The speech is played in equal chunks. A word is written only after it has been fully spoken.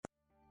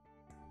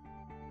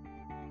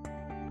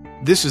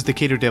This is the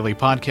Cato Daily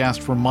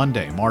Podcast for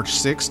Monday, March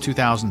 6,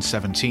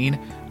 2017.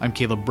 I'm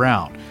Caleb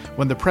Brown.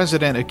 When the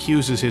president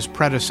accuses his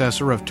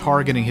predecessor of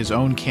targeting his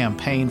own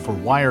campaign for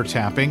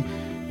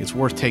wiretapping, it's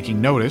worth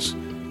taking notice.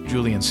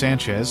 Julian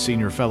Sanchez,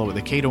 senior fellow at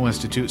the Cato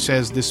Institute,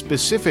 says the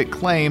specific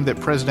claim that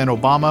President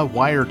Obama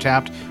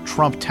wiretapped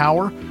Trump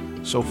Tower,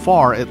 so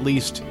far at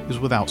least, is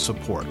without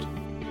support.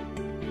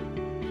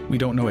 We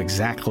don't know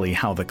exactly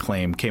how the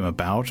claim came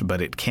about,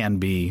 but it can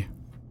be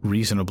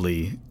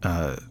reasonably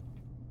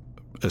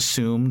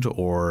assumed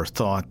or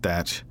thought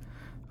that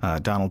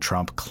Donald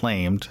Trump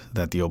claimed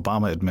that the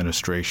Obama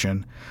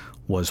administration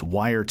was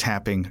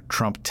wiretapping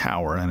Trump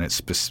Tower, and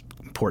it's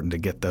important to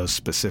get those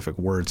specific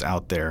words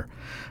out there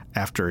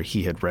after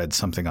he had read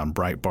something on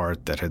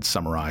Breitbart that had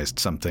summarized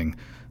something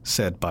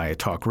said by a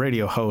talk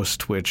radio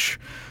host, which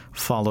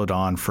followed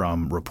on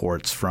from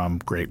reports from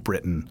Great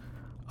Britain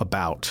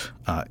about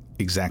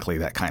exactly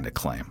that kind of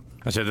claim.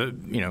 So,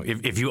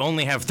 if you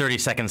only have 30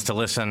 seconds to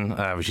listen,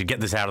 we should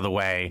get this out of the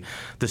way.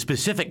 The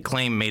specific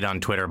claim made on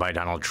Twitter by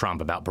Donald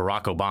Trump about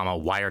Barack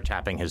Obama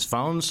wiretapping his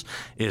phones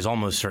is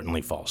almost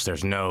certainly false.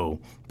 There's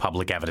no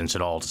public evidence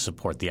at all to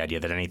support the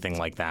idea that anything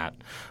like that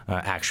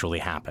actually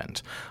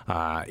happened.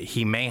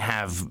 He may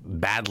have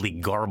badly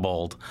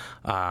garbled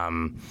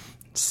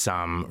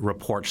some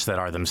reports that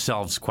are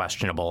themselves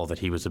questionable that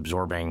he was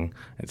absorbing,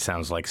 it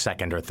sounds like,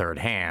 second or third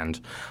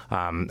hand,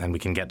 and we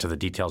can get to the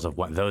details of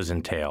what those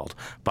entailed.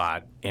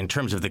 But in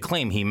terms of the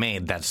claim he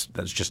made, that's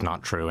just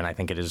not true, and I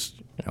think it is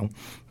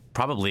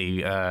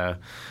probably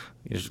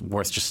it's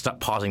worth just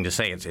pausing to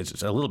say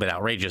it's a little bit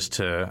outrageous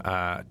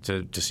to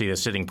see the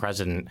sitting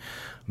president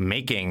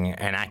making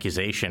an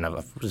accusation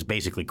of was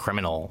basically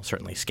criminal,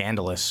 certainly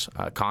scandalous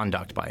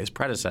conduct by his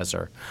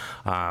predecessor.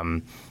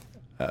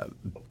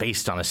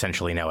 Based on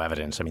essentially no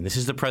evidence. I mean, this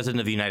is the president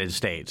of the United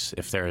States.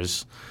 If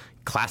there's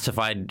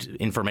classified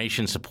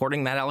information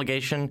supporting that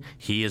allegation,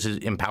 he is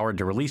empowered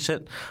to release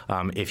it.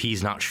 If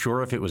he's not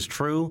sure if it was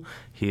true,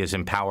 he is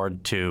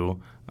empowered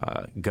to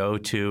go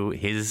to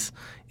his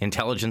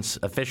intelligence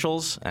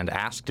officials and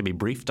ask to be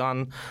briefed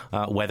on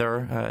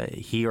whether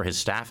he or his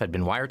staff had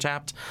been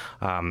wiretapped.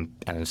 And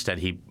instead,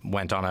 he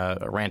went on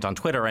a rant on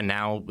Twitter, and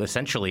now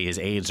essentially his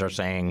aides are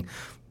saying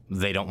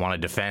they don't want to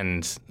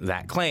defend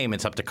that claim.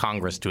 It's up to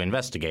Congress to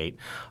investigate.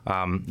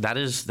 That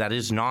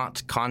is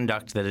not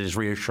conduct that is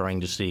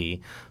reassuring to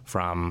see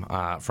from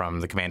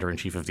the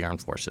Commander-in-Chief of the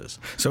Armed Forces.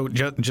 So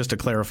just to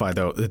clarify,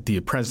 though, that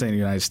the President of the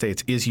United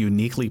States is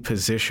uniquely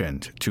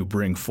positioned to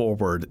bring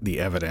forward the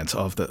evidence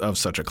of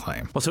such a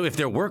claim. Well, so if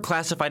there were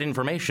classified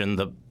information,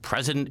 the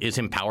President is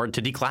empowered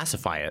to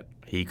declassify it.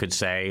 He could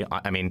say,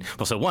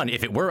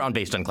 if it were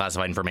based on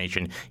classified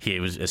information, he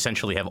would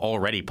essentially have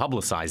already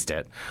publicized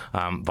it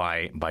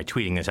by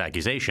tweeting this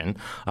accusation.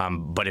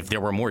 But if there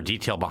were more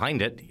detail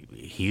behind it,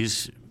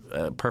 he's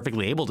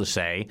perfectly able to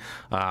say,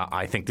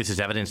 I think this is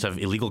evidence of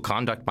illegal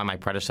conduct by my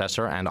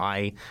predecessor, and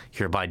I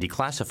hereby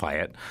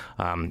declassify it.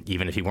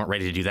 Even if he weren't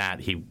ready to do that,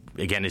 he,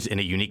 again, is in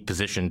a unique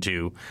position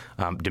to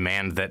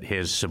demand that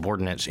his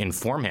subordinates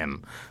inform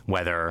him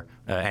whether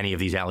any of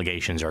these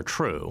allegations are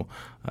true.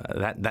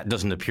 That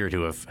doesn't appear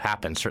to have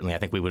happened. Certainly, I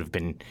think we would have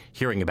been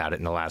hearing about it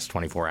in the last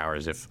 24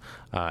 hours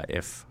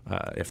if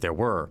there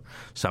were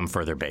some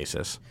further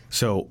basis.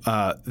 So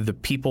the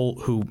people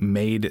who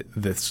made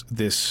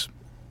this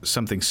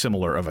something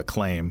similar of a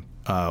claim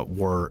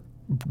were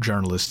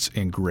journalists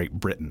in Great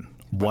Britain.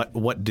 What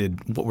were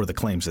the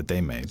claims that they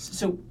made?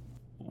 So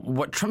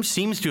what Trump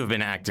seems to have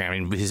been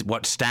acting,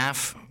 what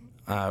staff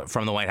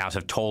from the White House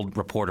have told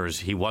reporters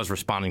he was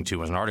responding to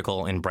was an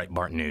article in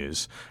Breitbart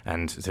News,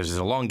 and there's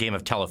a long game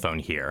of telephone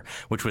here,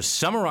 which was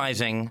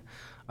summarizing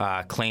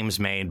claims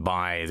made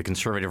by the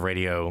conservative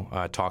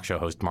radio talk show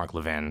host Mark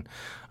Levin.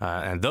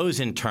 And those,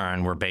 in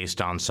turn, were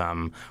based on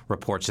some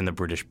reports in the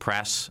British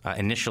press,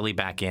 initially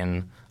back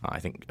in,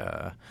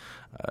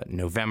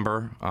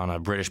 November on a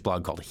British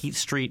blog called Heat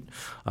Street,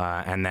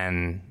 and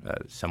then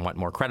somewhat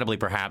more credibly,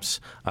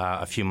 perhaps,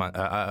 a few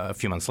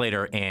months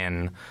later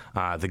in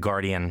The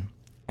Guardian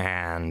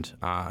and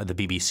the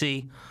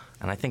BBC.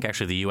 And I think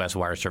actually the U.S.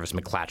 wire service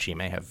McClatchy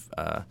may have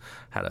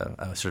had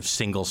a sort of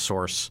single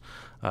source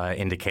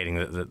indicating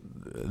that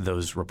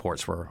those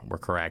reports were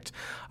correct.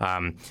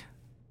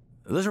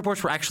 Those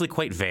reports were actually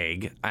quite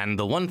vague, and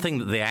the one thing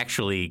that they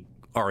actually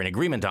are in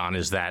agreement on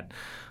is that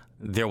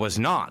there was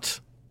not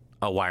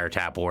a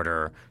wiretap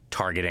order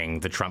targeting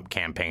the Trump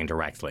campaign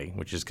directly,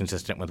 which is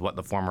consistent with what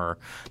the former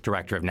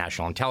director of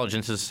national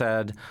intelligence has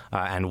said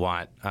and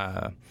what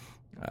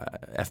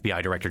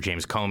FBI Director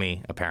James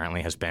Comey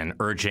apparently has been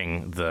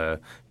urging the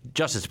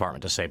Justice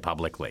Department to say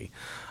publicly.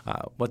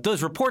 What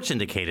those reports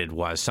indicated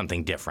was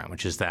something different,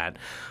 which is that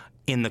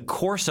in the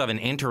course of an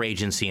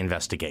interagency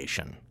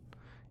investigation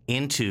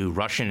into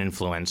Russian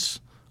influence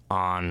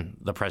on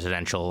the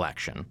presidential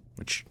election,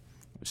 which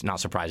It's not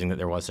surprising that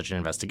there was such an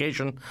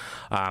investigation.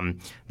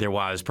 There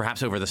was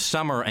perhaps over the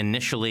summer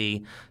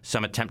initially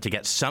some attempt to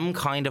get some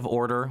kind of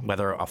order,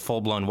 whether a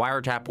full-blown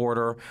wiretap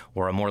order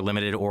or a more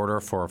limited order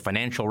for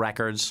financial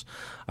records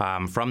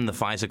from the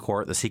FISA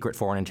court, the Secret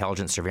Foreign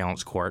Intelligence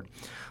Surveillance Court.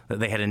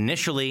 They had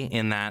initially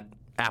in that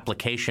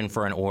application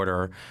for an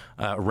order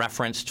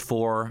referenced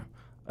four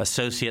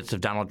associates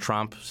of Donald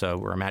Trump. So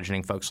we're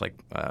imagining folks like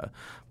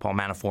Paul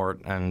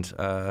Manafort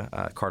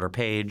and Carter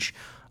Page,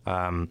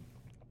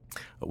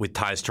 with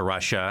ties to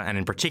Russia, and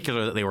in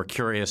particular that they were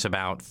curious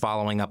about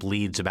following up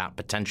leads about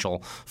potential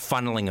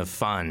funneling of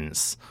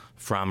funds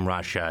from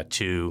Russia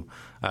to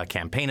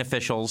campaign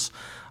officials,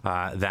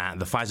 that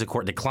the FISA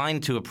court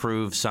declined to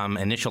approve some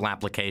initial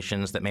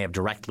applications that may have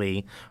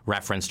directly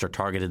referenced or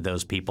targeted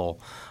those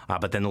people,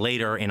 but then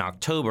later in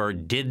October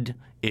did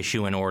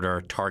issue an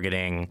order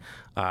targeting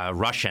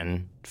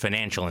Russian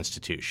financial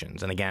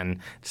institutions. And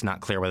again, it's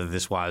not clear whether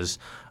this was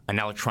an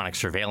electronic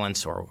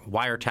surveillance or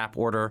wiretap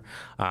order,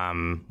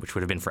 which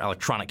would have been for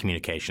electronic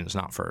communications,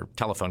 not for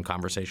telephone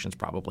conversations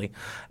probably.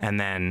 And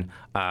then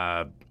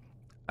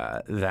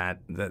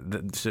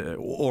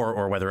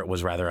or whether it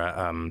was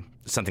rather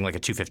something like a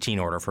 215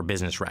 order for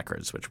business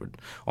records, which would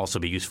also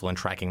be useful in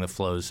tracking the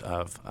flows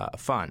of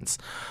funds.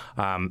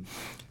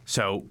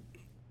 So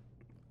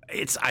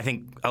it's, I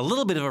think, a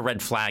little bit of a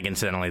red flag,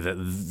 incidentally, that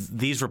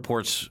these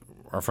reports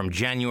are from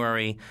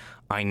January.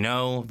 I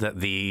know that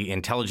the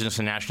intelligence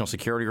and national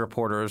security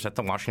reporters at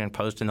the Washington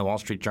Post and the Wall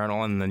Street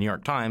Journal and the New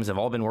York Times have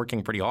all been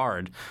working pretty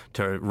hard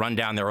to run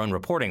down their own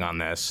reporting on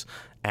this.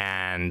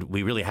 And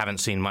we really haven't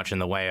seen much in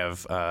the way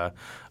of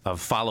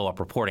follow-up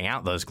reporting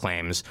out those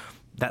claims.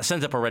 That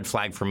sends up a red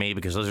flag for me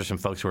because those are some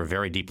folks who are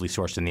very deeply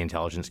sourced in the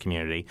intelligence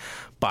community.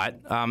 But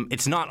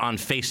it's not on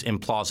face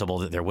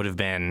implausible that there would have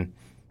been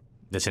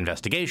this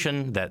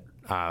investigation, that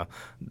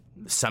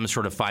some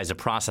sort of FISA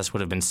process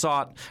would have been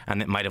sought, and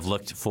that might have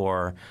looked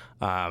for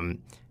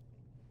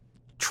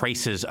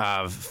traces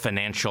of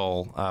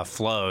financial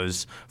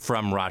flows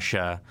from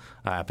Russia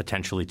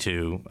potentially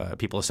to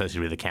people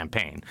associated with the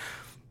campaign.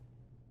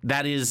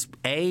 That is,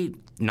 A,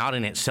 not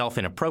in itself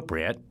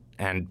inappropriate,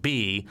 and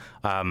B,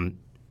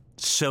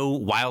 so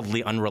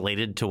wildly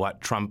unrelated to what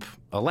Trump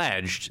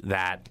alleged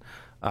that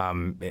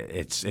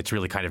it's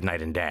really kind of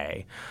night and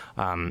day.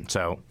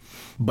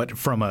 But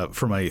from a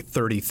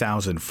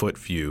 30,000-foot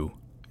view,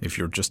 if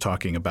you're just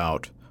talking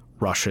about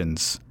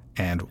Russians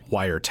and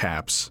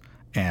wiretaps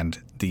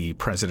and the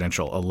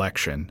presidential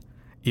election,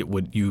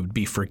 you'd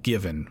be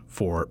forgiven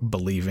for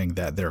believing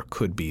that there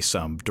could be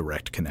some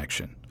direct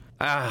connection.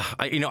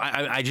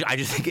 I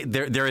just think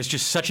there is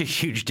just such a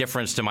huge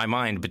difference to my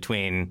mind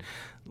between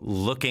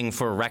looking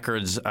for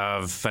records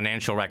of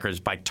financial records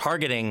by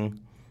targeting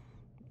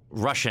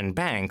Russian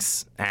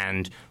banks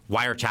and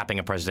wiretapping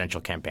a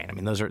presidential campaign. I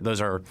mean,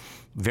 those are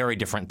very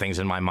different things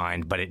in my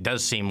mind, but it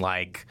does seem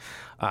like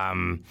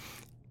a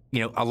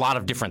lot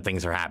of different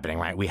things are happening,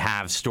 right? We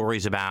have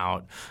stories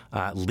about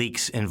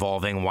leaks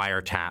involving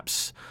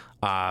wiretaps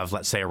of,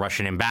 let's say, a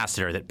Russian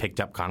ambassador that picked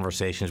up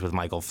conversations with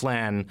Michael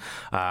Flynn,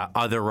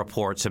 other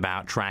reports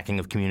about tracking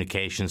of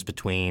communications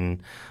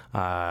between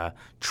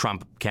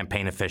Trump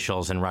campaign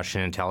officials and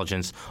Russian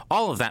intelligence.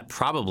 All of that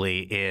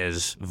probably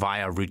is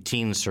via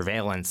routine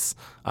surveillance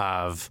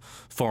of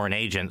foreign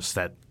agents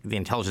that the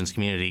intelligence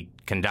community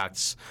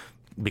conducts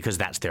because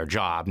that's their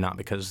job, not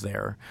because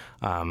they're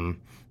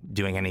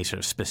doing any sort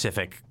of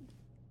specific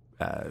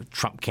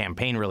Trump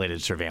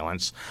campaign-related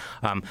surveillance.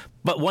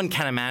 But one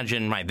can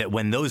imagine, right, that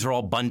when those are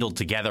all bundled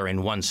together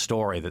in one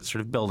story, that's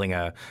sort of building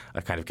a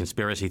kind of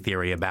conspiracy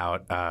theory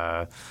about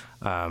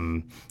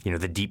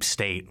the deep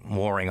state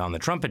warring on the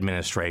Trump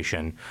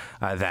administration,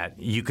 that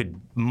you could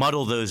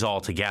muddle those all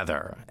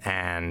together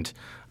and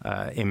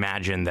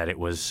imagine that it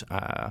was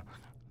a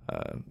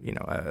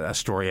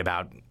story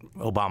about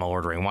Obama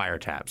ordering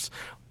wiretaps.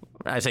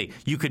 I say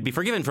you could be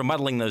forgiven for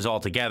muddling those all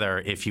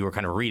together if you were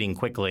kind of reading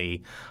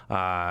quickly,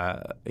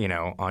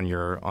 on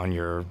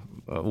your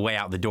way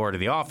out the door to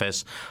the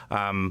office.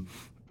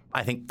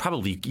 I think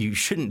probably you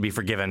shouldn't be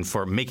forgiven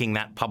for making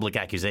that public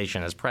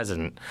accusation as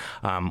president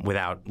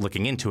without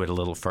looking into it a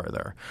little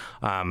further.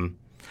 And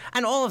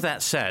all of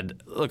that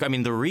said, look, I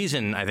mean, the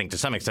reason I think to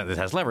some extent this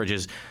has leverage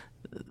is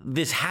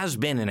this has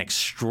been an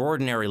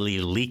extraordinarily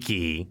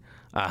leaky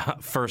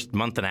first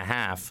month and a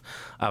half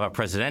of a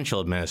presidential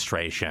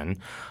administration.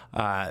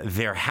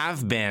 There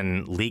have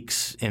been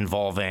leaks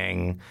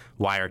involving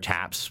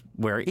wiretaps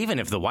where even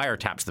if the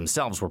wiretaps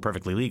themselves were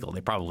perfectly legal,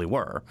 they probably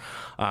were.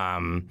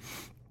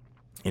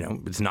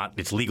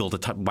 It's legal to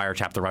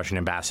wiretap the Russian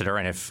ambassador,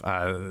 and if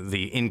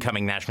the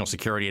incoming national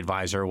security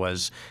advisor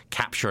was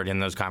captured in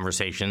those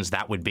conversations,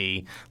 that would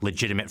be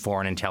legitimate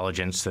foreign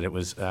intelligence that it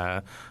was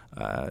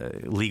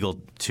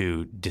legal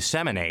to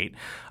disseminate.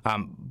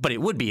 But it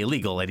would be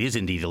illegal. It is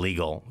indeed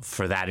illegal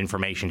for that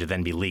information to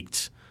then be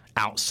leaked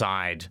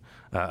outside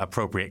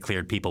appropriate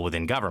cleared people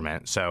within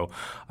government. So,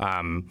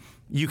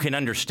 you can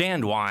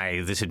understand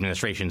why this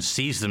administration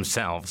sees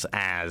themselves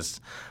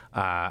as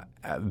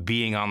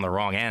being on the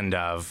wrong end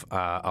of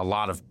a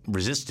lot of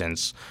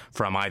resistance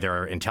from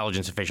either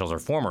intelligence officials or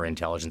former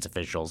intelligence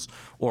officials,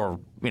 or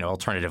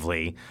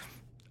alternatively,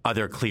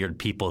 other cleared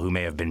people who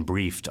may have been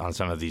briefed on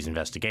some of these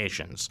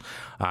investigations.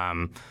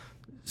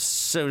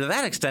 So to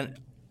that extent,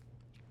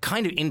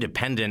 kind of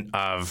independent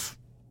of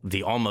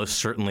the almost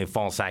certainly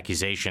false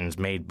accusations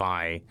made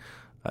by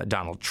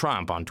Donald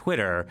Trump on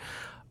Twitter,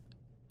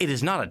 it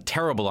is not a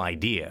terrible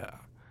idea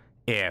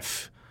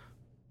if,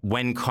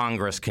 when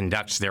Congress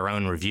conducts their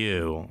own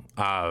review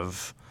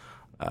of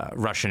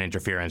Russian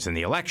interference in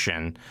the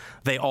election,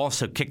 they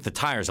also kick the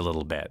tires a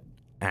little bit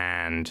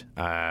and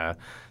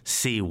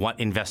see what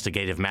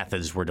investigative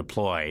methods were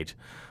deployed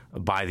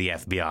by the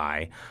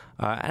FBI.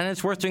 And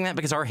it's worth doing that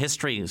because our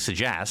history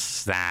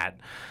suggests that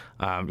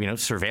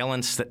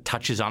surveillance that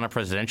touches on a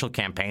presidential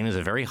campaign is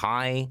a very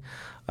high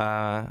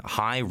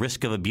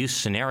risk of abuse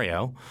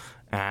scenario.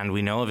 And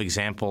we know of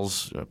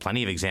examples,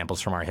 plenty of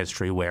examples from our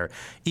history, where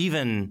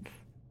even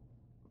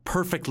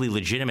perfectly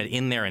legitimate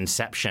in their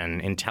inception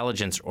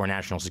intelligence or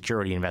national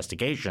security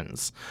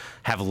investigations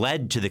have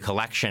led to the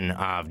collection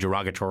of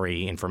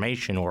derogatory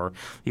information or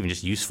even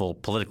just useful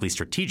politically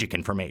strategic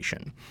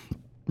information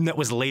that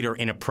was later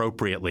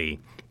inappropriately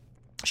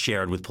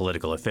shared with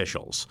political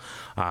officials.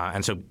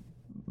 And so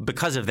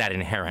because of that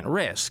inherent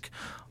risk,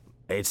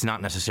 it's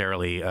not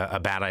necessarily a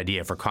bad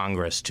idea for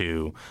Congress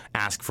to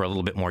ask for a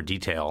little bit more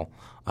detail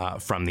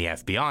from the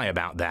FBI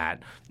about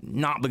that,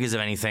 not because of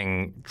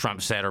anything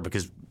Trump said or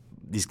because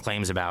these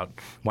claims about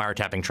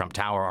wiretapping Trump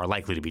Tower are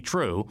likely to be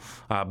true,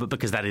 but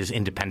because that is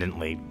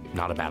independently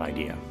not a bad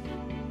idea.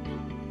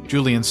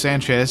 Julian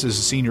Sanchez is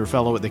a senior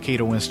fellow at the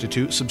Cato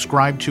Institute.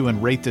 Subscribe to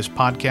and rate this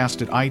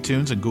podcast at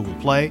iTunes and Google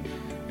Play,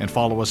 and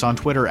follow us on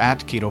Twitter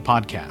at Cato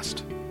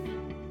Podcast.